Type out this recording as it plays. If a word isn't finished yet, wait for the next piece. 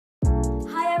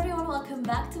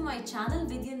welcome back to my channel.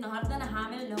 فيديو النهارده انا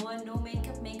هعمل اللي هو no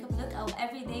makeup لوك او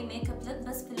everyday makeup look،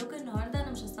 بس في لوك النهارده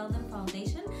انا مش هستخدم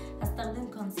فاونديشن،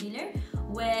 هستخدم كونسيلر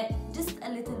و just a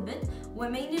little bit.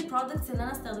 ومينلي البرودكتس اللي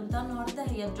انا استخدمتها النهارده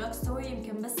هي Drugstore،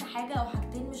 يمكن بس حاجه او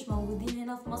حاجتين مش موجودين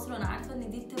هنا في مصر، وانا عارفه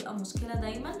ان دي بتبقى مشكله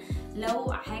دايما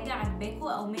لو حاجه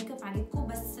عجباكوا او ميك اب عجبكوا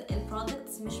بس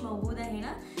البرودكتس مش موجوده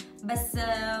هنا. بس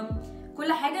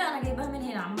كل حاجه انا جايباها من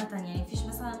هنا عامه، يعني مفيش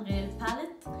مثلا غير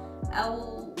الباليت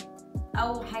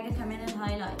او حاجه كمان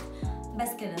الهايلايت بس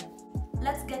كده.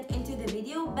 Let's get into the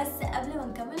video. بس قبل ما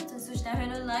نكمل متنسوش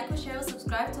تعملوا لايك وشير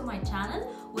وسبسكرايب to my channel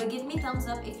و give me thumbs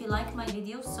up if you like my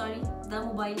video. Sorry ده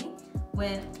موبايلي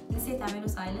ونسيت اعمله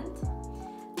silent.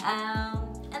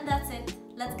 And that's it.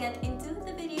 Let's get into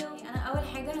the video. انا اول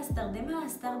حاجه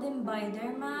هستخدم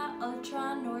Bioderma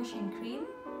ultra-nurishing cream.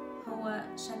 هو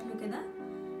شكله كده.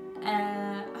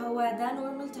 هو ده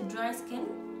normal to dry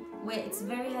skin و it's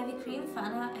very heavy cream،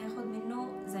 فانا هاخد منه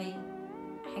زي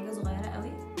حاجه صغيره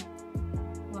قوي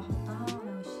واحطها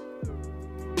على وشي.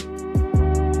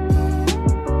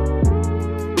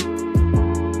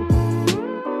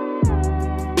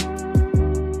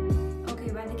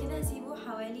 اوكي، بعد كده هسيبه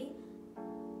حوالي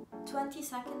 20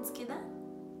 seconds كده.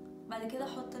 بعد كده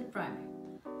احط البرايمر.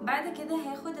 بعد كده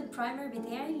هاخد البرايمر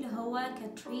بتاعي اللي هو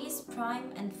Catrice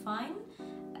Prime and Fine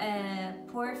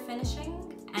Pore Finishing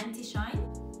Anti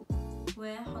Shine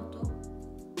واحطه.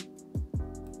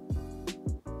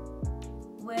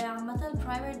 وعامة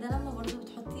البرايمر ده لما برضو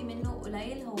بتحطي منه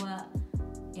قليل هو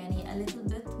يعني a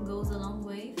little bit goes a long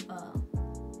way، ف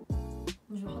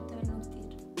مش بحط منه كتير.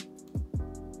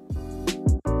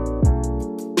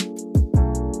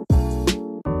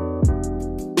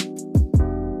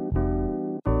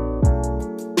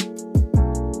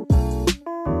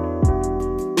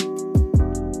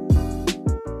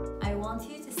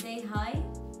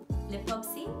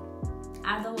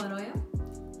 قاعدة ورايا،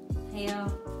 هي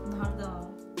النهاردة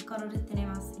قررت تنام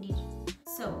على السرير.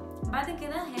 بعد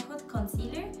كده هاخد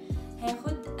كونسيلر،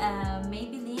 هاخد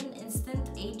Maybelline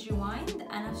Instant Age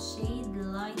Rewind، أنا في شيد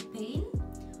لايت بيل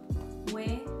و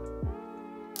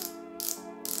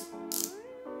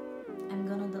I'm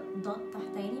gonna dot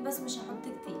تحتاني بس مش هحط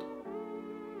كتير.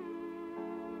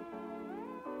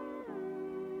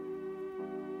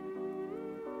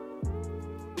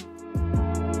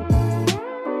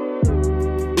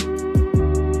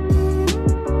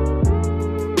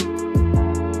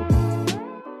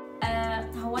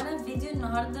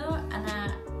 انا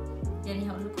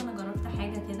يعني هقول لكم انا جربت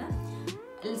حاجه كده.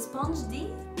 السبونج دي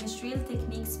مش ريل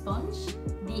تكنيك سبونج،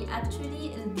 دي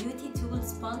actually البيوتي تول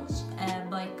سبونج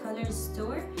باي كولر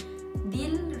ستور. دي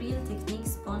الريل تكنيك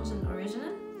سبونج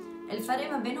الاوريجينال.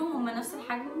 الفرق ما بينهم هما نفس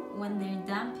الحجم when they're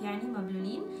damp، يعني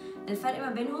مبلولين. الفرق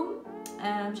ما بينهم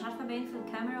مش عارفه باين في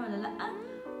الكاميرا ولا لا،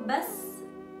 بس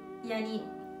يعني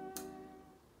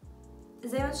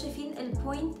زي ما انتم شايفين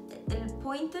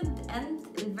البوينتد اند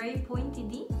الفيري بوينتي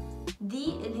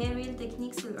دي اللي هي ريل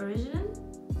تكنيكس الاوريجينال،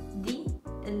 دي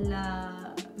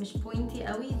مش بوينتي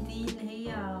قوي، دي اللي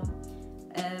هي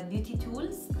بيوتي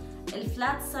تولز.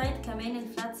 الفلات سايد كمان،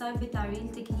 الفلات سايد بتاع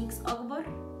ريل تكنيكس اكبر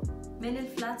من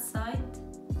الفلات سايد،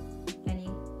 يعني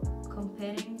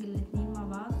comparing الاتنين مع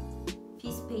بعض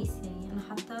في سبيس، يعني انا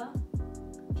حاطه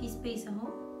في سبيس اهو.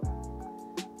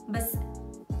 بس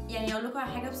يعني اقول لكم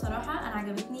على حاجه بصراحه، انا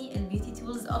عجبتني البيوتي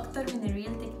تولز اكتر من الريل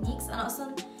تكنيكس. انا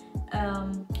اصلا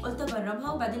قلت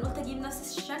اجربها وبعدين قلت اجيب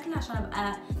نفس الشكل عشان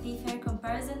ابقى في fair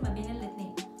comparison ما بين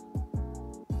الاتنين.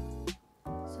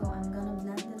 So I'm gonna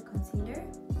blend the concealer.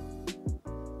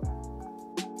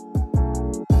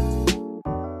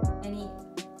 يعني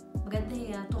بجد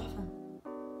هي تحفه.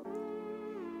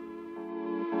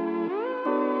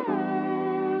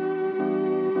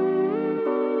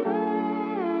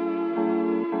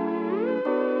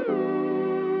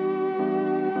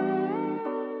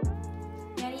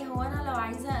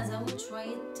 عايزه ازود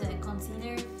شويه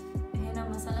كونسيلر هنا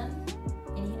مثلا،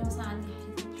 يعني هنا مثلا عندي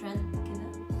حته ترند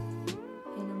كده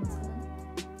هنا مثلا.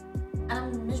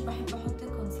 انا مش بحب احط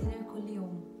الكونسيلر كل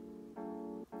يوم،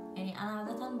 يعني انا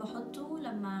عاده بحطه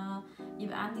لما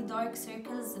يبقى عندي دارك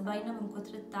سيركلز باينه من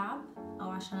كتر التعب او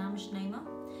عشان انا مش نايمه.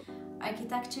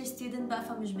 architecture student بقى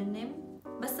فمش بننام،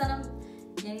 بس انا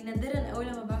يعني نادرا قوي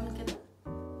لما بعمل كده.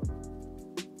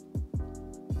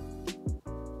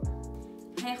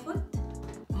 هاخد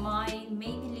my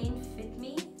Maybelline Fit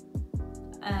Me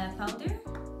powder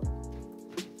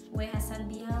وهسال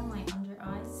بيها my under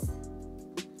eyes.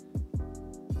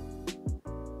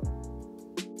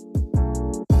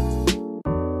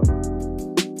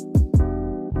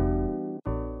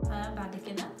 بعد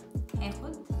كده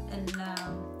هاخد ال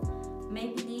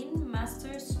Maybelline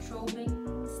Master Strobing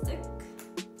Stick،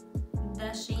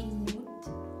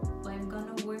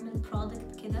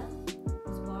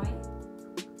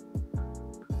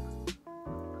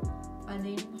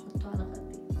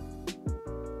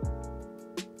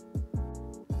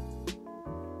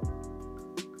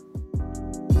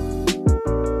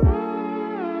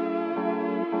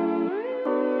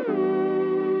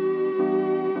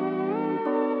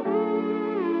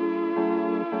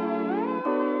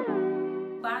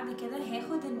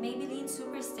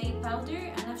 الباودر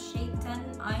انا في شيد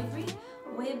 10 ايفري،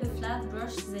 وبفلات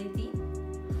بروش زي دي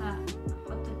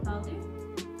هحط الباودر.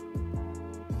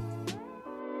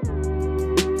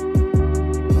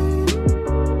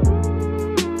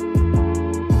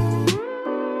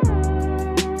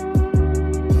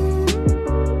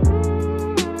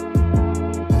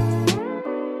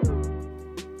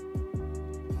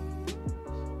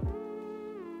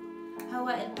 هو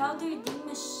الباودر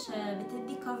دي مش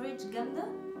بتدي coverage جامدة،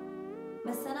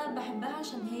 بس انا بحبها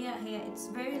عشان هي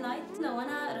it's very light. لو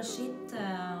انا رشيت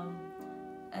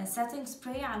setting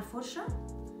spray على الفرشة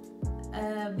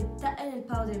بتتقل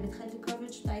الباودر، بتخلي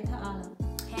الكوفرج بتاعتها اعلى.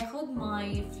 هاخد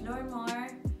ماي فلورمار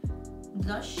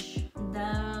بلاش،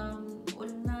 ده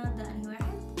قلنا ده انهي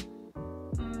واحد،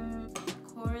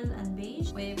 كورال اند بيج،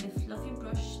 وبفلافي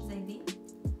بروش زي دي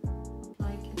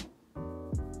ابلاي كده.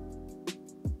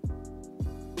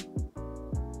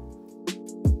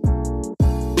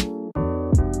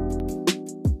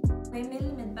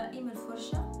 ومل متبقي من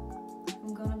الفرشة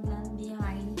I'm gonna blend بيها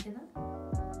عيني كده.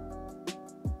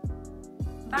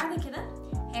 بعد كده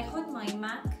هاخد ماي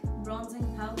ماك برونزنج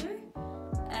باودر،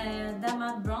 ده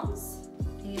مات برونز،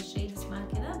 هي الشيد اسمها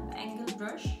كده، بانجل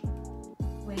بروش،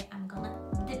 و I'm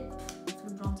gonna dip في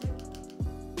البرونزر.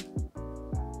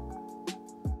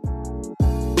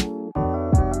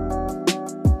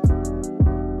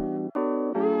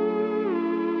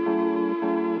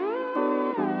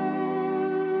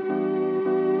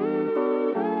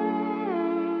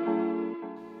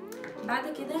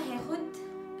 بعد كده هاخد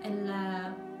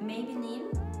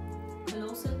Maybelline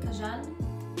Colossal كجال،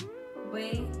 و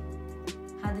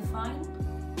هديفاين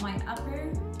my upper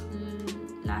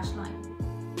lash line.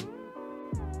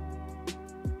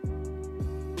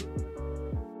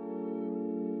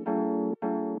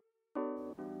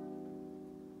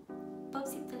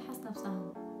 بوبسي بتلحس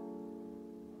نفسها.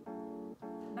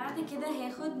 بعد كده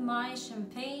هاخد my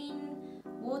champagne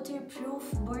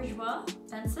waterproof بورجوا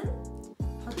pencil،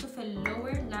 حطه في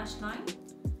اللور لاش لاين.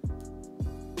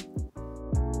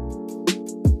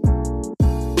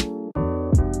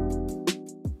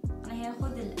 انا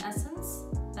هاخد الاسنس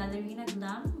باليرينا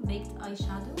جلام بيكت اي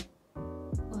شادو،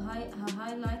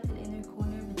 وهايلايت الانر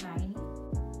كورنر بتاع عيني.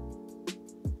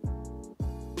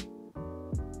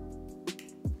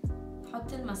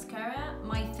 هحط الماسكارا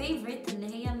ماي فيفورت اللي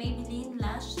هي Maybelline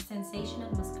Lash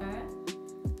sensational ماسكارا.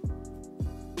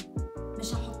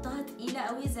 مش هحطها تقيلة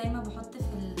قوي زي ما بحط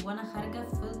وانا خارجة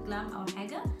في فول جلام او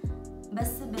حاجة،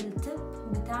 بس بالتب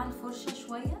بتاع الفرشة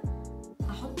شوية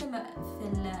هحط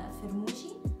في رموشي،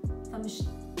 فمش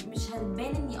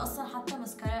هتبان اني اصلا حاطة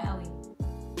ماسكارا قوي.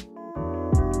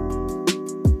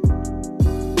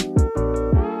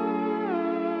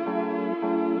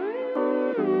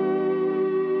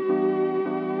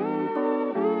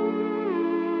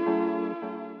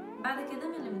 بعد كده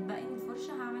من اللي متبقي من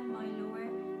الفرشة هعمل ماي لور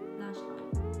لاش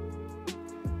لاين.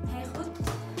 هاخد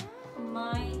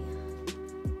ماي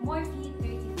مورفي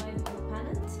 35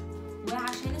 باليت،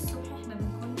 وعشان الصبح احنا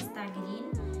بنكون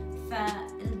مستعجلين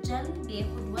فالجل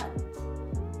بياخد وقت،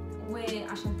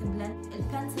 وعشان تبلند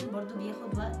البنسل برضو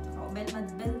بياخد وقت عقبال ما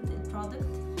تبلد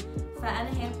البرودكت. فانا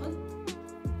هاخد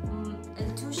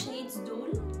التو شيدز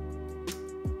دول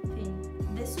فين،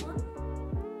 this one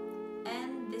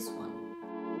and this one.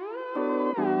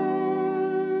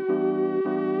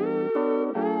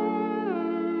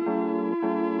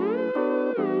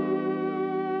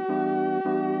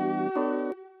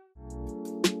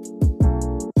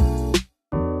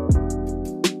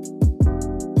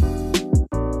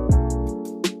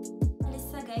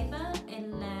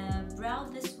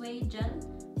 جل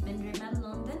من ريمل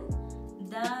لندن،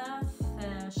 ده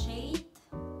في شيد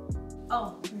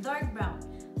دارك براون.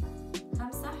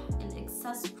 همسح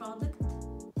الاكسس برودكت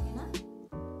هنا،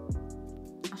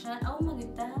 عشان اول ما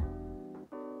جبتها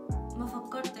ما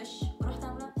فكرتش ورحت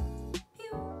عامله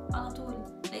بيو على طول،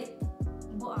 لقيت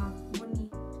بقعه بني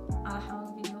على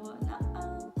حواجبي اللي هو لا.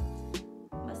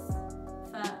 بس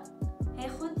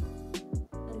فهاخد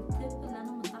التب اللي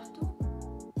انا مسحته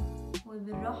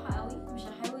وبالراحه قوي، مش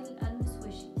هحاول المس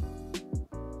وشي،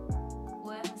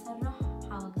 وهسرح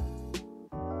حواجبي.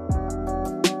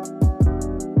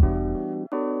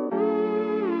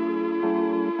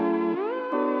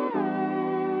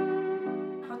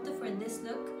 هحط for this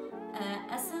look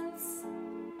essence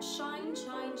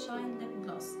shine lip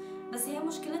gloss. بس هي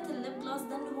مشكله الليب جلوس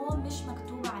ده ان هو مش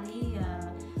مكتوب عليه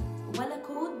ولا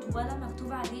كود ولا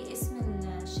مكتوب عليه اسم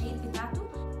الشيد بتاعته،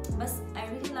 بس I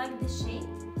really like this shade.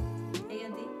 هي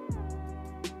دي.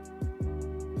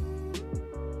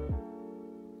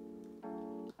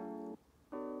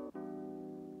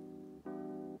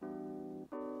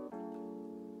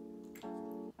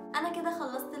 انا كده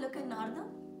خلصت لوك النهارده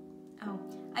اهو.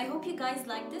 I hope you guys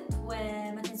liked it،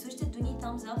 وما تنسوش تدوني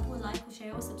thumbs up ولايك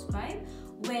وشير وسبسكرايب،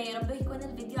 ويا رب يكون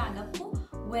الفيديو عجبكم.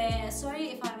 sorry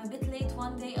if I'm a bit late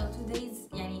one day or 2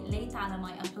 days، يعني late على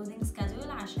my uploading schedule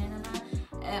عشان انا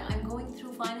I'm going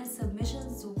through final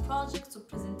submissions و projects و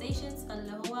presentations،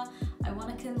 فاللي هو I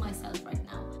wanna kill myself right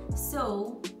now. So